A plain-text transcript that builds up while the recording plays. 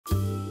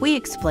we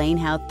explain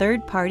how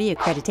third-party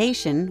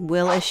accreditation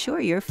will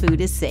assure your food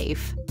is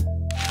safe.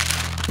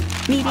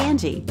 Meet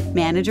Angie,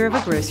 manager of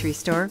a grocery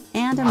store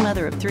and a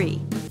mother of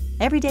 3.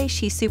 Every day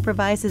she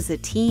supervises a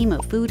team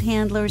of food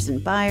handlers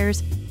and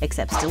buyers,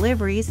 accepts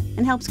deliveries,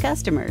 and helps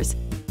customers.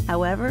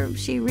 However,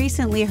 she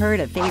recently heard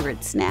a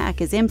favorite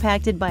snack is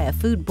impacted by a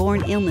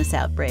foodborne illness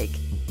outbreak.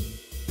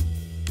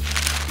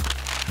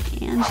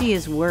 Angie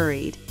is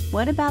worried.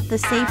 What about the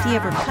safety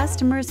of her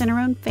customers and her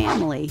own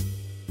family?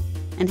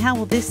 And how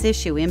will this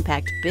issue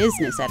impact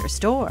business at her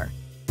store?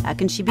 How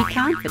can she be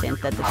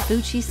confident that the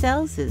food she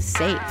sells is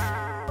safe?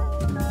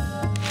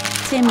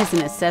 Tim is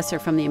an assessor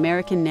from the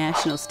American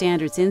National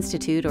Standards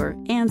Institute, or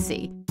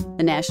ANSI,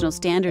 the national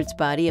standards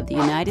body of the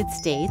United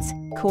States,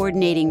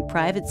 coordinating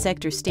private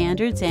sector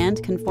standards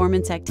and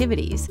conformance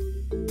activities.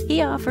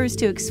 He offers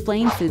to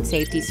explain food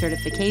safety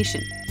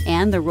certification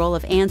and the role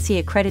of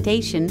ANSI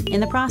accreditation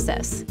in the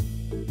process.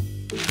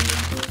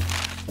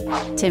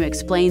 Tim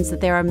explains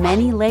that there are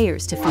many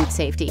layers to food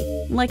safety,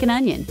 like an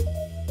onion.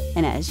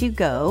 And as you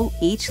go,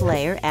 each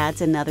layer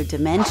adds another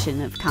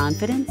dimension of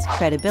confidence,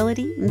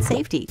 credibility, and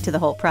safety to the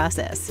whole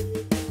process.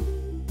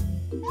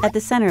 At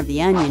the center of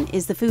the onion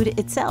is the food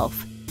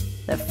itself.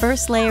 The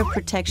first layer of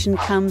protection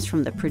comes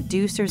from the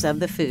producers of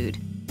the food.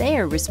 They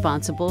are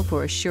responsible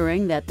for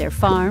assuring that their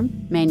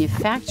farm,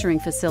 manufacturing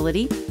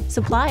facility,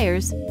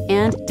 suppliers,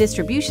 and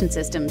distribution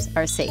systems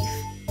are safe.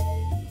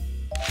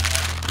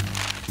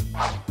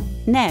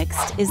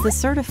 Next is the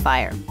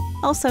certifier,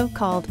 also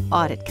called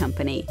audit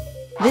company.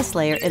 This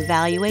layer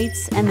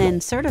evaluates and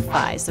then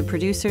certifies the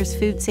producer's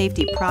food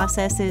safety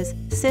processes,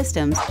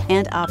 systems,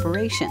 and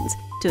operations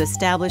to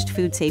established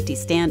food safety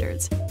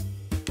standards.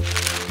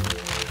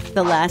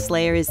 The last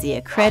layer is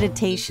the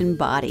accreditation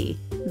body.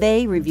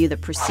 They review the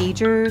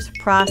procedures,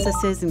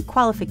 processes, and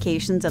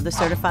qualifications of the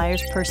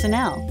certifier's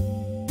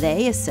personnel.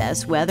 They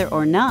assess whether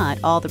or not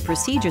all the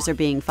procedures are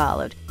being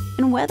followed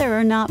and whether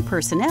or not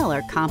personnel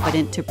are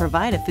competent to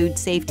provide a food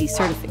safety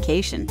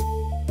certification.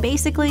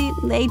 Basically,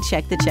 they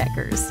check the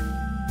checkers.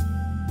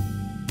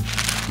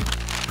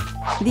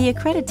 The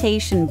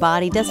accreditation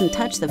body doesn't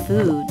touch the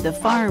food, the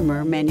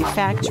farmer,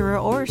 manufacturer,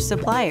 or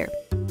supplier.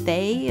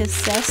 They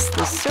assess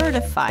the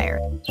certifier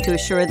to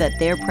assure that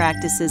their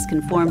practices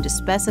conform to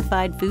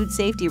specified food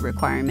safety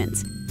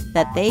requirements,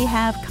 that they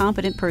have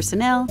competent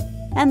personnel,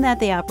 and that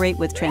they operate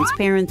with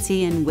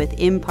transparency and with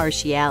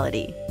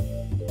impartiality.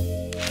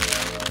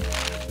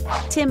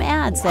 Tim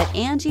adds that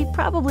Angie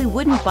probably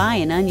wouldn't buy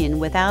an onion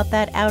without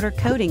that outer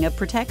coating of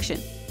protection.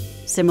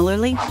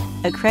 Similarly,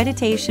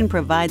 accreditation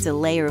provides a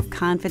layer of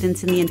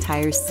confidence in the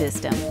entire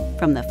system,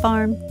 from the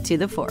farm to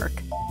the fork.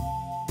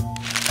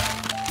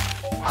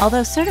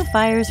 Although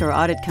certifiers or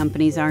audit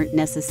companies aren't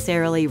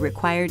necessarily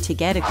required to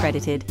get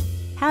accredited,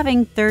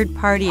 having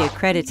third-party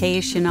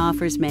accreditation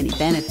offers many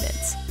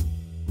benefits.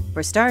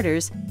 For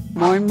starters,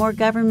 more and more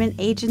government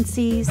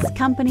agencies,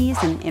 companies,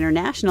 and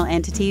international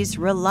entities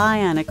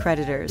rely on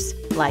accreditors,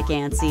 like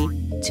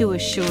ANSI, to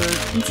assure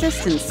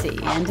consistency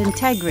and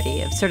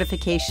integrity of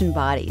certification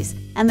bodies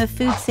and the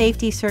food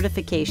safety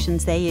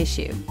certifications they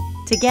issue.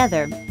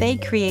 Together, they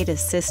create a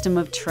system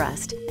of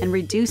trust and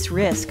reduce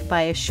risk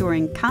by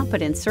assuring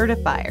competent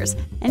certifiers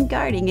and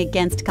guarding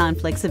against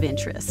conflicts of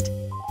interest.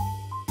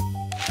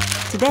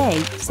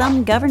 Today,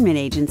 some government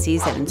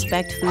agencies that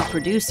inspect food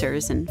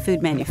producers and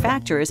food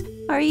manufacturers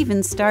are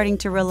even starting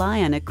to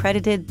rely on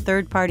accredited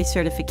third-party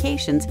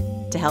certifications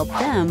to help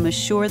them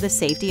assure the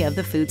safety of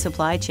the food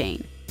supply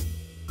chain.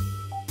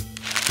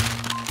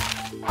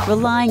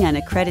 Relying on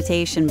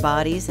accreditation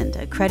bodies and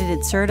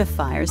accredited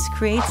certifiers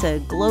creates a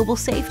global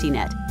safety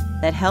net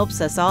that helps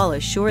us all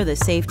assure the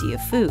safety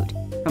of food,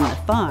 from the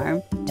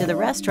farm to the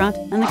restaurant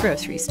and the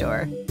grocery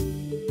store.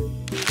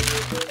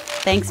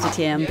 Thanks to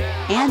Tim,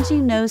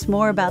 Angie knows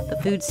more about the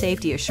food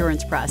safety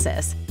assurance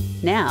process.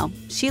 Now,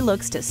 she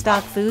looks to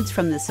stock foods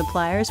from the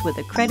suppliers with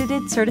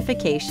accredited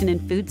certification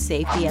in food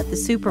safety at the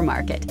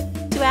supermarket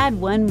to add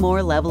one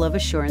more level of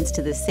assurance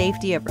to the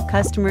safety of her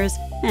customers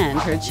and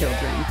her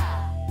children.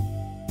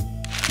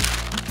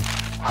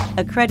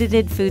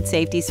 Accredited Food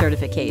Safety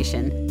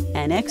Certification,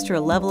 an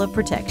extra level of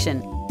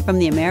protection from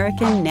the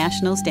American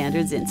National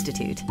Standards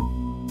Institute.